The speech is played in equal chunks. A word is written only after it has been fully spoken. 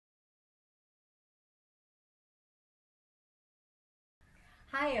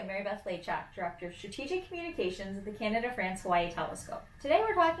Hi, I'm Mary Beth, Director of Strategic Communications at the Canada-France-Hawaii Telescope. Today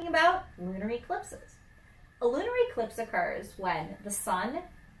we're talking about lunar eclipses. A lunar eclipse occurs when the sun,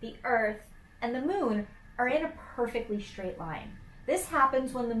 the earth, and the moon are in a perfectly straight line. This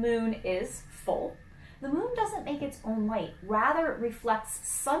happens when the moon is full. The moon doesn't make its own light, rather it reflects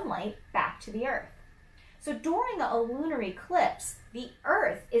sunlight back to the earth. So during a lunar eclipse, the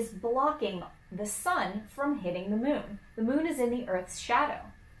earth is blocking the sun from hitting the moon. The moon is in the earth's shadow.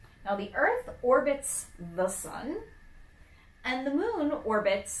 Now the earth orbits the sun and the moon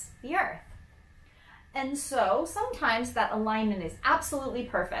orbits the earth. And so sometimes that alignment is absolutely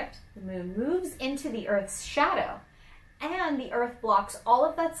perfect. The moon moves into the earth's shadow and the earth blocks all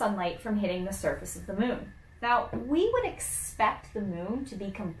of that sunlight from hitting the surface of the moon. Now we would expect the moon to be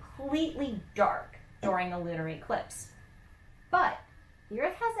completely dark during a lunar eclipse, but the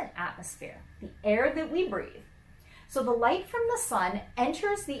earth has an atmosphere, the air that we breathe. So the light from the sun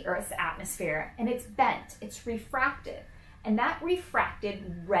enters the earth's atmosphere and it's bent, it's refracted. And that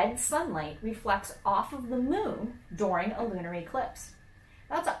refracted red sunlight reflects off of the moon during a lunar eclipse.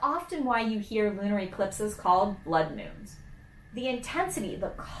 That's often why you hear lunar eclipses called blood moons. The intensity, the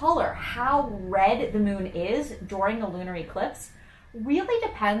color, how red the moon is during a lunar eclipse really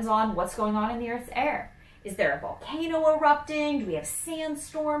depends on what's going on in the Earth's air. Is there a volcano erupting? Do we have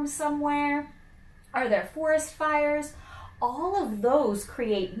sandstorms somewhere? Are there forest fires? All of those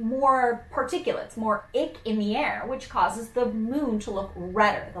create more particulates, more ick in the air, which causes the moon to look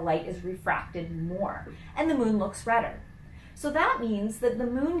redder. The light is refracted more, and the moon looks redder. So that means that the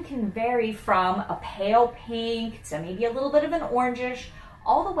moon can vary from a pale pink to maybe a little bit of an orangish,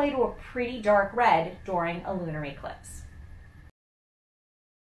 all the way to a pretty dark red during a lunar eclipse.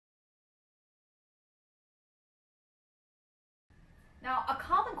 Now, a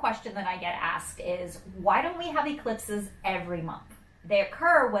common question that I get asked is, why don't we have eclipses every month? They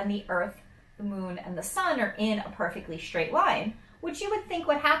occur when the Earth, the moon, and the sun are in a perfectly straight line, which you would think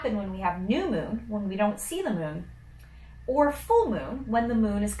would happen when we have new moon, when we don't see the moon, or full moon, when the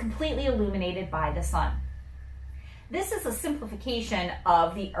moon is completely illuminated by the sun. This is a simplification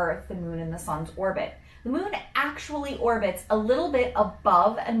of the Earth, the moon, and the sun's orbit. The moon actually orbits a little bit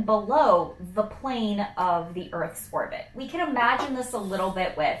above and below the plane of the Earth's orbit. We can imagine this a little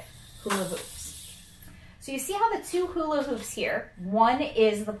bit with hula hoops. So you see how the two hula hoops here, one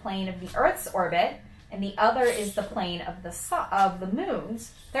is the plane of the Earth's orbit and the other is the plane of the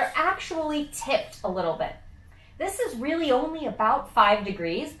moon's. They're actually tipped a little bit. This is really only about 5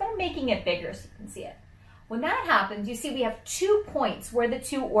 degrees, but I'm making it bigger so you can see it. When that happens, you see we have 2 points where the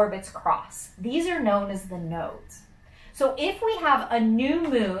two orbits cross. These are known as the nodes. So if we have a new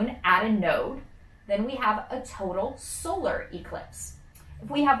moon at a node, then we have a total solar eclipse. If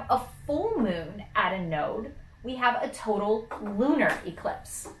we have a full moon at a node, we have a total lunar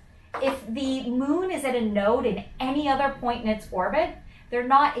eclipse. If the moon is at a node in any other point in its orbit, they're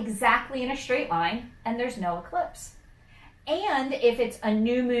not exactly in a straight line and there's no eclipse. And if it's a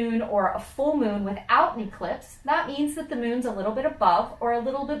new moon or a full moon without an eclipse, that means that the moon's a little bit above or a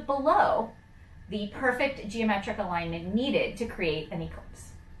little bit below the perfect geometric alignment needed to create an eclipse.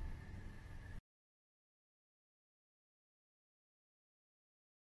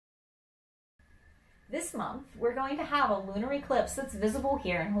 This month, we're going to have a lunar eclipse that's visible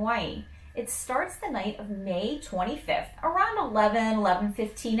here in Hawaii. It starts the night of May 25th, around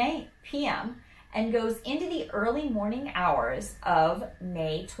 11:15 p.m., and goes into the early morning hours of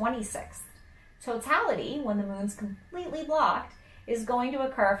May 26th. Totality, when the moon's completely blocked, is going to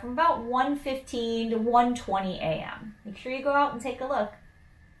occur from about 1:15 to 1:20 a.m. Make sure you go out and take a look.